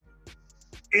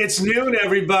It's noon,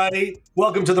 everybody.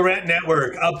 Welcome to the Rant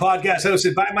Network, a podcast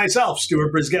hosted by myself,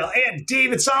 Stuart Brisgell, and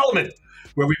David Solomon,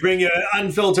 where we bring you an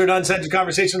unfiltered, uncensored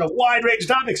conversation of wide range of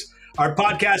topics. Our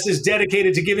podcast is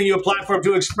dedicated to giving you a platform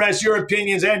to express your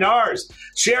opinions and ours.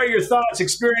 Share your thoughts,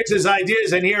 experiences,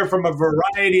 ideas, and hear from a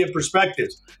variety of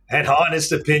perspectives and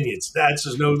honest opinions. That's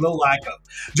just no lack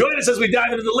of. Join us as we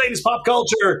dive into the latest pop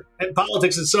culture and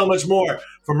politics and so much more.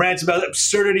 From rants about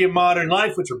absurdity of modern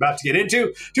life, which we're about to get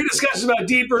into, to discussions about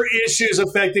deeper issues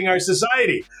affecting our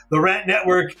society. The Rant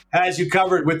Network has you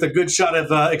covered with a good shot of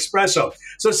espresso.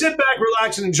 So sit back,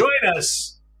 relax, and join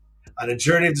us on a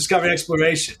journey of discovery and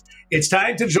exploration. It's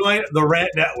time to join the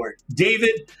Rant Network.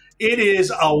 David, it is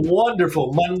a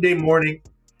wonderful Monday morning,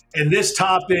 and this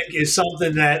topic is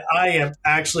something that I am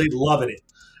actually loving it.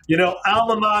 You know,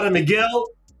 Alma Mater McGill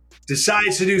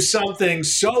decides to do something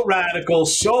so radical,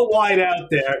 so wide out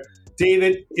there.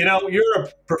 David, you know, you're a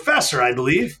professor, I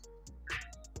believe.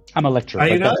 I'm a lecturer. Are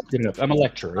you not? That's good enough. I'm a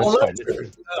lecturer. That's fine.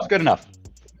 It's good enough.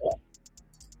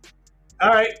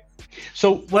 All right.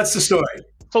 So what's the story?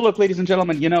 So look, ladies and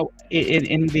gentlemen, you know,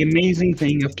 in the amazing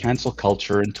thing of cancel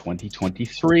culture in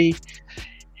 2023,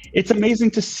 it's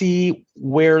amazing to see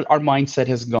where our mindset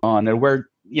has gone and where,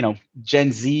 you know,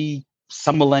 Gen Z,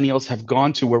 some millennials have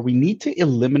gone to, where we need to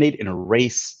eliminate and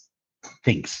erase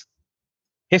things,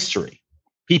 history,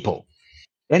 people,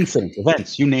 incidents,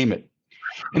 events, you name it.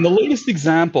 And the latest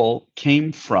example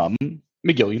came from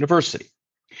McGill University.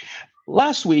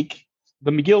 Last week,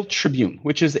 the McGill Tribune,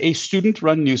 which is a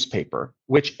student-run newspaper,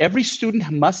 which every student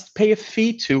must pay a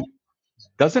fee to,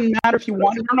 doesn't matter if you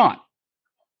want it or not,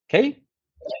 okay?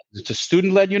 It's a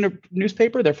student-led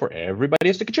newspaper, therefore everybody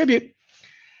has to contribute.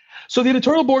 So the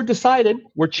editorial board decided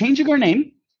we're changing our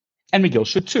name, and McGill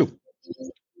should too.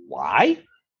 Why?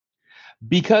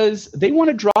 Because they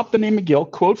want to drop the name McGill,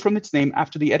 quote, from its name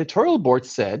after the editorial board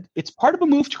said it's part of a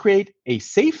move to create a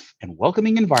safe and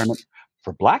welcoming environment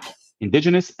for Black,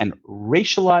 Indigenous, and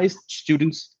racialized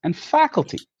students and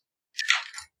faculty.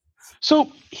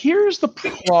 So here's the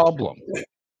problem.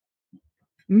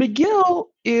 McGill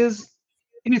is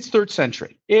in its third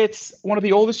century. It's one of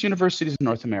the oldest universities in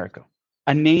North America.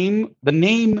 The name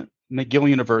McGill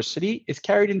University is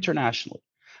carried internationally.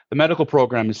 The medical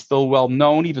program is still well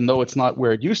known, even though it's not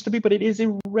where it used to be, but it is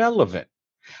irrelevant.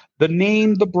 The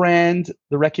name, the brand,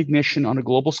 the recognition on a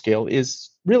global scale is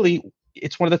really,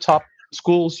 it's one of the top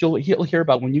schools you'll hear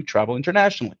about when you travel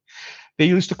internationally. They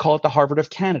used to call it the Harvard of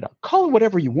Canada. Call it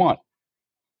whatever you want.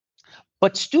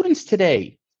 But students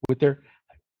today, with their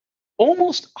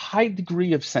almost high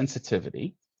degree of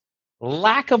sensitivity,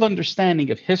 lack of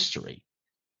understanding of history,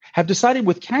 have decided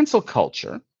with cancel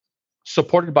culture,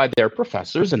 supported by their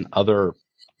professors and other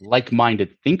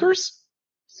like-minded thinkers,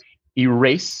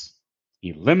 erase,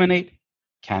 eliminate,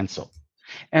 cancel.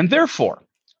 And therefore,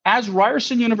 as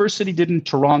Ryerson University did in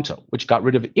Toronto, which got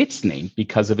rid of its name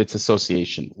because of its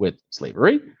association with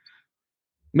slavery,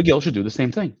 McGill should do the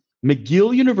same thing.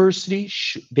 McGill University,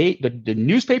 the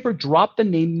newspaper dropped the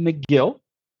name McGill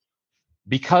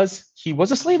because he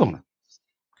was a slave owner.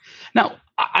 Now,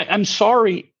 I'm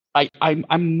sorry,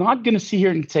 I'm not going to sit here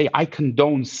and say I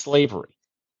condone slavery.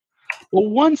 Well,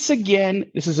 once again,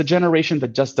 this is a generation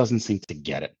that just doesn't seem to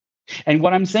get it. And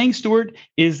what I'm saying, Stuart,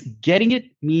 is getting it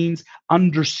means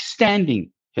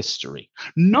understanding history,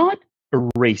 not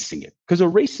erasing it, because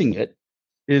erasing it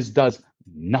does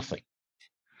nothing.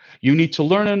 You need to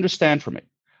learn and understand from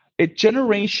it.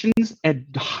 Generations and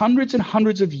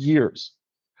hundreds of years,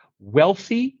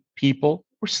 wealthy people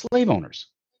were slave owners.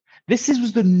 This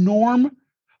was the norm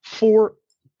for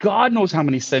God knows how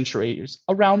many centuries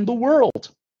around the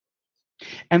world.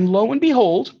 And lo and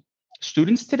behold,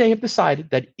 students today have decided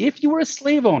that if you were a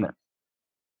slave owner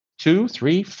 200,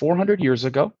 300, 400 years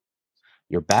ago,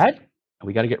 you're bad and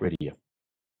we got to get rid of you.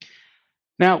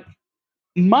 Now,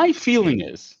 my feeling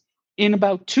is in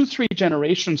about 2-3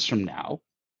 generations from now,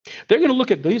 they're going to look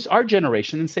at our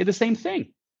generation and say the same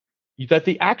thing. That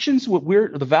the actions,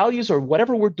 the values or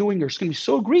whatever we're doing are going to be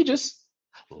so egregious,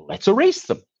 let's erase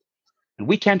them. And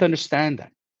we can't understand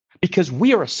that. Because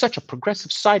we are such a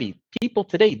progressive society. People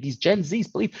today, these Gen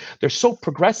Zs, believe they're so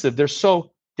progressive, they're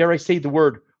so, dare I say the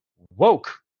word,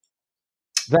 woke,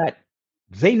 that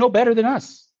they know better than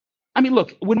us. I mean,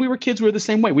 look, when we were kids, we were the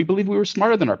same way. We believed we were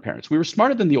smarter than our parents. We were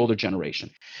smarter than the older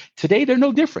generation. Today, they're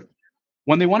no different.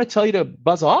 When they want to tell you to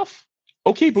buzz off,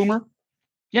 okay, boomer,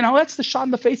 you know, that's the shot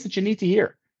in the face that you need to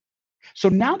hear. So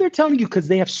now they're telling you, because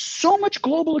they have so much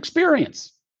global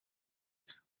experience,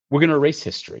 we're going to erase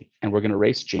history and we're going to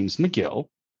erase James McGill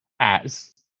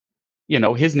as, you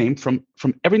know, his name from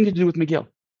everything to do with McGill.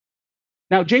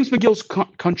 Now, James McGill's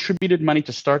contributed money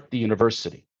to start the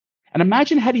university. And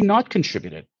imagine had he not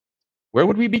contributed, where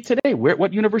would we be today?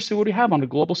 What university would we have on a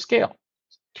global scale?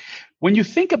 When you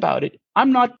think about it,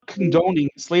 I'm not condoning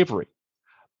slavery.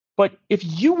 But if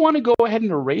you want to go ahead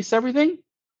and erase everything,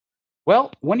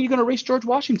 well, when are you going to erase George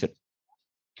Washington?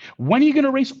 When are you going to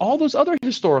erase all those other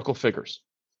historical figures?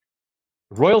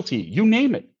 Royalty, you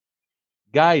name it.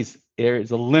 Guys, there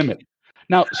is a limit.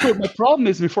 Now, so my problem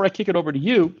is, before I kick it over to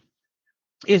you,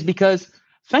 is because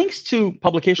thanks to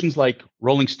publications like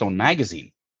Rolling Stone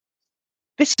magazine,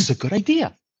 this is a good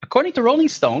idea. According to Rolling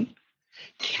Stone,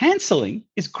 canceling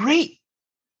is great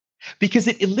because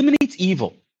it eliminates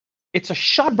evil. It's a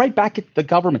shot right back at the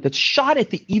government. It's shot at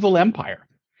the evil empire.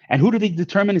 And who do they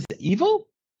determine is evil?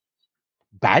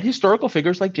 Bad historical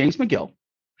figures like James McGill,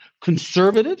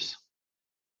 conservatives,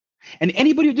 and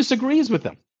anybody who disagrees with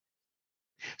them.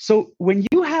 So when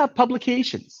you have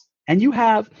publications and you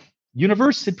have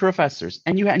university professors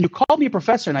and you called me a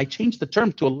professor, and I changed the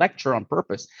term to a lecturer on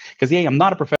purpose because A, I'm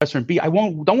not a professor, and B,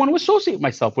 don't want to associate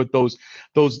myself with those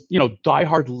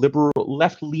diehard liberal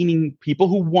left-leaning people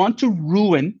who want to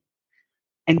ruin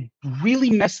and really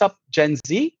mess up Gen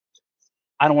Z.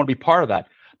 I don't want to be part of that.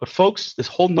 But folks, this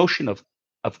whole notion of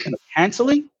kind of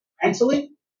canceling,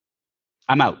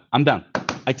 I'm out. I'm done.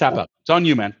 I tap out. It's on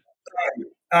you, man.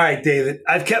 All right, David.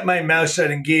 I've kept my mouth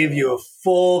shut and gave you a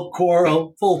full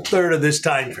third of this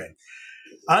time frame.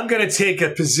 I'm going to take a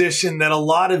position that a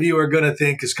lot of you are going to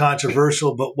think is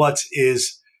controversial, but what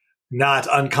is not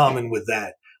uncommon with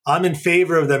that. I'm in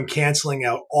favor of them canceling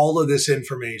out all of this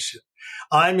information.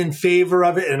 I'm in favor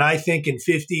of it, and I think in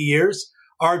 50 years,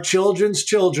 our children's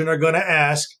children are going to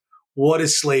ask, what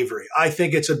is slavery? I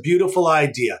think it's a beautiful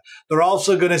idea. They're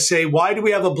also going to say, why do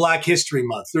we have a Black History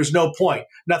Month? There's no point.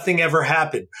 Nothing ever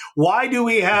happened. Why do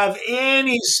we have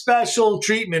any special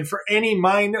treatment for any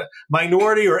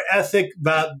minority or ethnic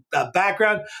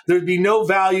background? There'd be no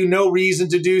value, no reason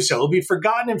to do so. It'll be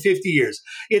forgotten in 50 years.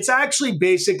 It's actually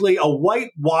basically a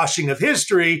whitewashing of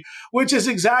history, which is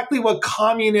exactly what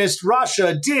communist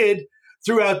Russia did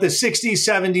throughout the 60s,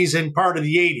 70s, and part of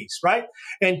the 80s, right?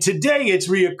 And today it's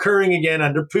reoccurring again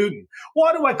under Putin.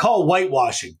 What do I call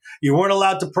whitewashing? You weren't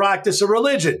allowed to practice a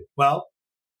religion. Well,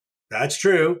 that's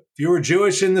true. If you were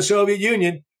Jewish in the Soviet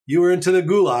Union, you were into the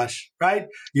goulash, right?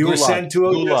 You were sent to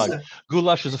a gulag.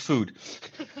 Goulash is a food.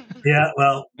 Yeah,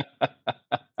 well,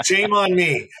 shame on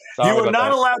me. You were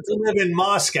not allowed to live in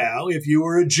Moscow if you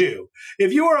were a Jew.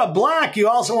 If you were a Black, you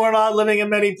also were not living in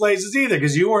many places either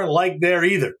because you weren't liked there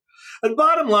either. The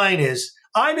bottom line is,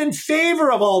 I'm in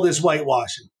favor of all this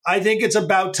whitewashing. I think it's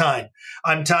about time.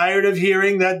 I'm tired of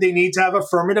hearing that they need to have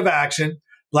affirmative action,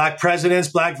 Black presidents,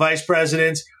 Black vice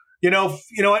presidents. You know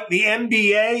what? The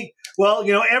NBA, well,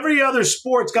 every other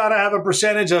sport's got to have a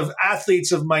percentage of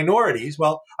athletes of minorities.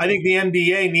 Well, I think the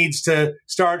NBA needs to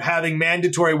start having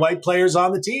mandatory white players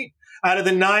on the team. Out of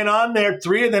the 9 on there,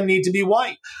 3 of them need to be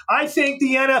white. I think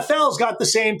the NFL's got the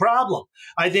same problem.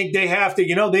 I think they have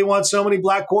to, they want so many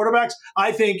Black quarterbacks.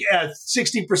 I think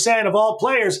 60% of all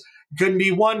players couldn't be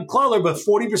one color, but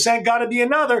 40% got to be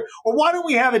another. Or why don't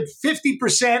we have it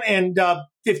 50% and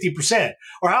 50%?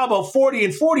 Or how about 40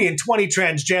 and 40 and 20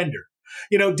 transgender?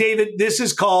 David, this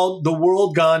is called the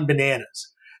world gone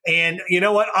bananas. And you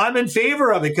know what? I'm in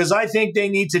favor of it because I think they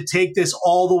need to take this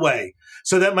all the way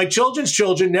so that my children's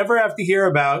children never have to hear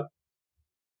about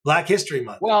Black History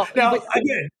Month. Well, now,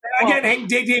 again,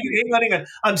 David, hang on.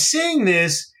 I'm saying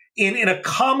this in a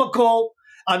comical,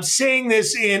 I'm saying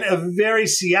this in a very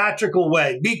theatrical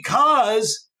way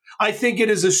because I think it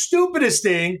is the stupidest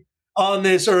thing on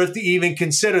this earth to even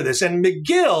consider this. And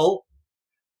McGill,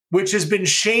 which has been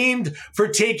shamed for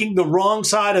taking the wrong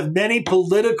side of many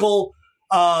political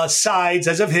sides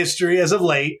as of history, as of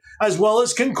late, as well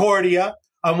as Concordia.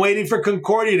 I'm waiting for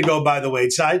Concordia to go by the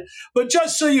wayside. But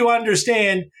just so you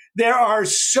understand, there are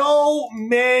so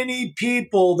many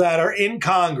people that are in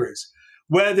Congress,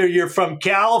 whether you're from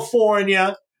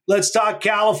California, let's talk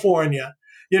California.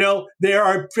 There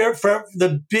are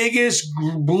the biggest,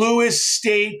 bluest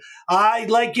state.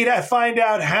 I'd like you to find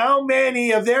out how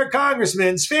many of their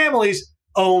congressmen's families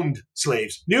owned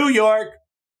slaves. New York,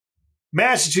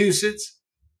 Massachusetts,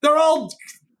 they're all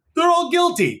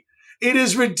guilty. It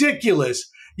is ridiculous.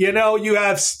 You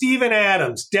have Stephen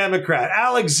Adams, Democrat,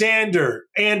 Alexander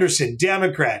Anderson,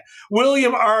 Democrat,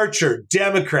 William Archer,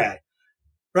 Democrat,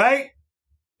 right?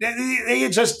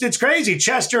 It's crazy.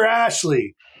 Chester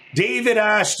Ashley, David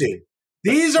Ashton.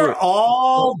 These are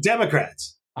all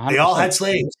Democrats. 100%. They all had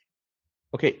slaves.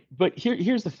 Okay, but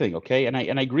here's the thing, okay? And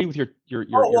I agree with your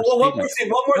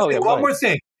one more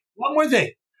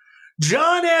thing.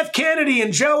 John F. Kennedy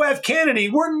and Joe F.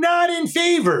 Kennedy were not in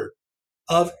favor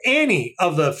of any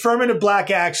of the affirmative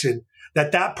Black action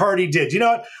that party did. You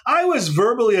know what? I was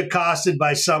verbally accosted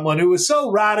by someone who was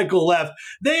so radical left.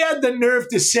 They had the nerve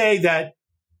to say that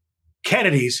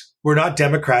Kennedys were not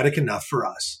democratic enough for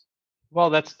us. Well,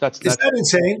 that's Is that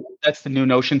insane? That's the new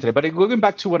notion today. But going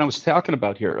back to what I was talking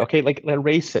about here, okay, like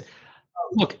erase it.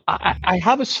 Look, I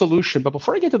have a solution, but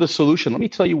before I get to the solution, let me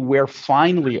tell you where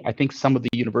finally I think some of the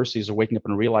universities are waking up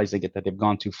and realizing that they've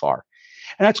gone too far.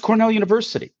 And that's Cornell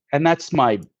University. And that's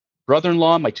my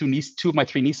brother-in-law, my two of my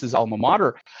three nieces' alma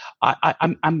mater.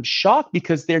 I'm shocked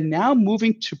because they're now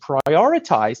moving to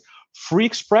prioritize free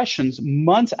expressions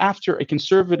months after a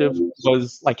conservative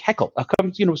was like heckled.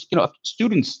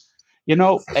 Students,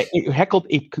 heckled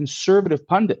a conservative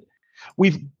pundit.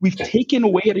 We've taken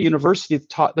away at a university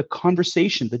the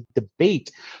conversation, the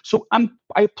debate. So I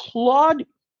applaud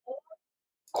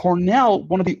Cornell,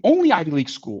 one of the only Ivy League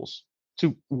schools,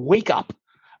 to wake up.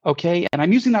 Okay, and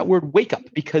I'm using that word "wake up"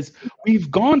 because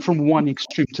we've gone from one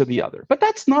extreme to the other. But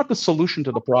that's not the solution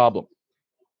to the problem.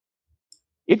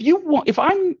 If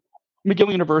I'm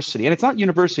McGill University, and it's not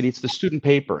university, it's the student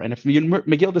paper. And if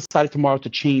McGill decided tomorrow to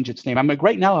change its name,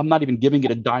 right now I'm not even giving it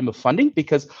a dime of funding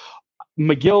because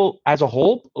McGill as a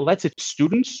whole lets its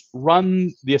students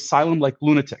run the asylum like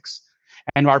lunatics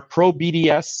and are pro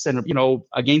BDS and,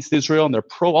 against Israel, and they're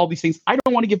pro all these things. I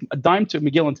don't want to give a dime to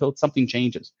McGill until something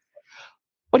changes.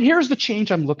 But here's the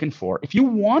change I'm looking for. If you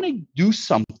want to do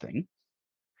something,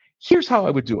 here's how I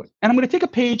would do it. And I'm going to take a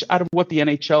page out of what the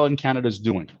NHL in Canada is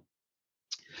doing.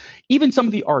 Even some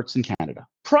of the arts in Canada.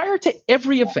 Prior to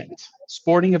every event,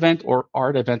 sporting event or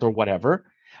art event or whatever,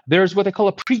 there's what they call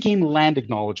a pre-game land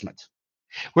acknowledgement,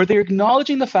 where they're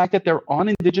acknowledging the fact that they're on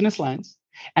Indigenous lands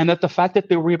and that the fact that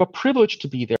we have a privilege to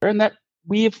be there and that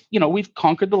we've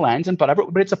conquered the lands and whatever,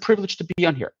 but it's a privilege to be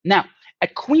on here. Now,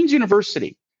 at Queen's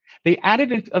University, they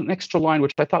added an extra line,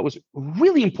 which I thought was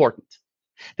really important,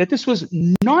 that this was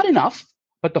not enough,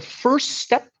 but the first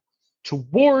step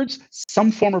towards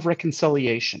some form of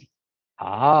reconciliation.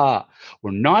 We're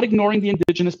not ignoring the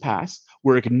Indigenous past.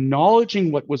 We're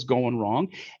acknowledging what was going wrong,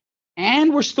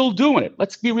 and we're still doing it.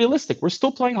 Let's be realistic. We're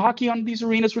still playing hockey on these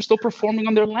arenas. We're still performing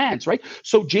on their lands, right?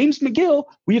 So James McGill,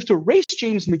 we have to erase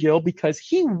James McGill because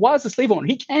he was a slave owner.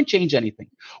 He can't change anything.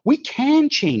 We can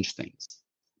change things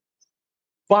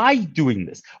by doing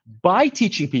this, by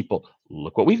teaching people,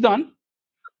 look what we've done,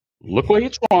 look why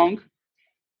it's wrong,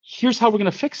 here's how we're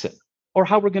going to fix it, or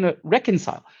how we're going to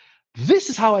reconcile. This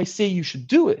is how I say you should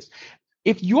do it.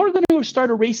 If you're going to start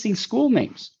erasing school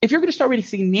names, if you're going to start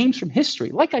erasing names from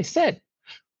history, like I said,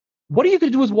 what are you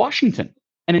going to do with Washington?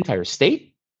 An entire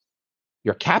state?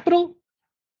 Your capital?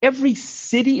 Every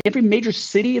city, every major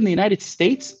city in the United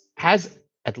States has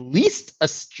at least a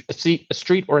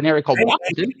street or an area called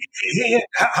Washington.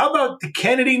 How about the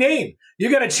Kennedy name?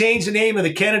 You got to change the name of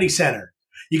the Kennedy Center.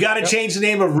 You got to change the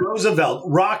name of Roosevelt,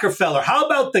 Rockefeller. How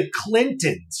about the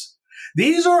Clintons?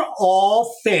 These are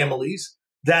all families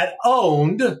that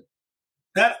owned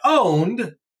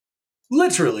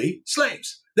literally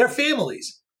slaves. They're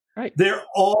families. Right. They're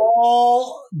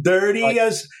all dirty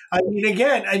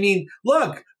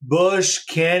look, Bush,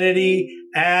 Kennedy,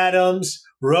 Adams,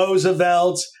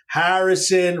 Roosevelts,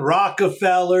 Harrison,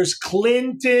 Rockefellers,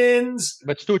 Clintons,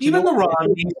 but Stuart, even the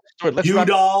Romneys,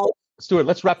 Udall. Stuart,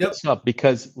 let's wrap this up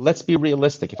because let's be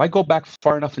realistic. If I go back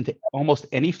far enough into almost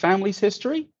any family's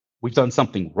history, we've done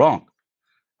something wrong.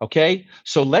 Okay?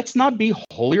 So let's not be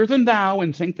holier than thou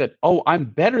and think that, I'm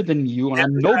better than you and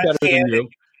I'm no better than you.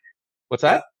 What's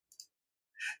that?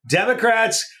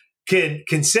 Democrats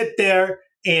can sit there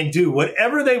and do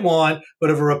whatever they want,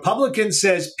 but if a Republican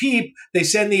says peep, they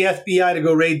send the FBI to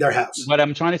go raid their house. What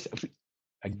I'm trying to say,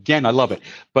 again, I love it.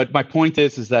 But my point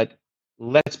is that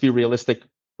let's be realistic.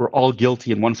 We're all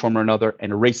guilty in one form or another,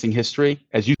 and erasing history,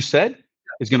 as you said,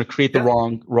 is going to create the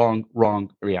wrong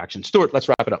reaction. Stuart, let's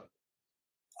wrap it up.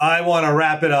 I want to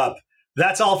wrap it up.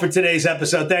 That's all for today's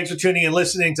episode. Thanks for tuning in and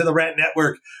listening to the Rant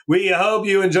Network. We hope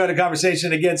you enjoyed the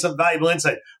conversation. Again, some valuable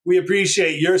insight. We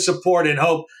appreciate your support and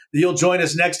hope that you'll join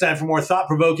us next time for more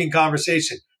thought-provoking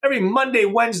conversation. Every Monday,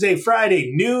 Wednesday,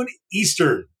 Friday, noon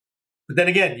Eastern. But then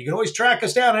again, you can always track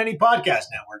us down on any podcast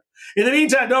network. In the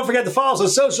meantime, don't forget to follow us on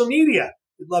social media.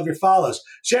 We'd love your follows.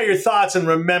 Share your thoughts and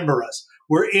remember us.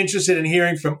 We're interested in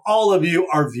hearing from all of you,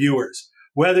 our viewers,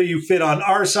 whether you fit on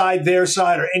our side, their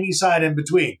side, or any side in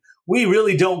between. We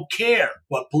really don't care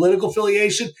what political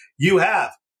affiliation you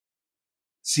have.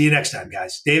 See you next time,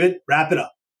 guys. David, wrap it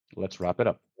up. Let's wrap it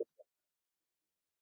up.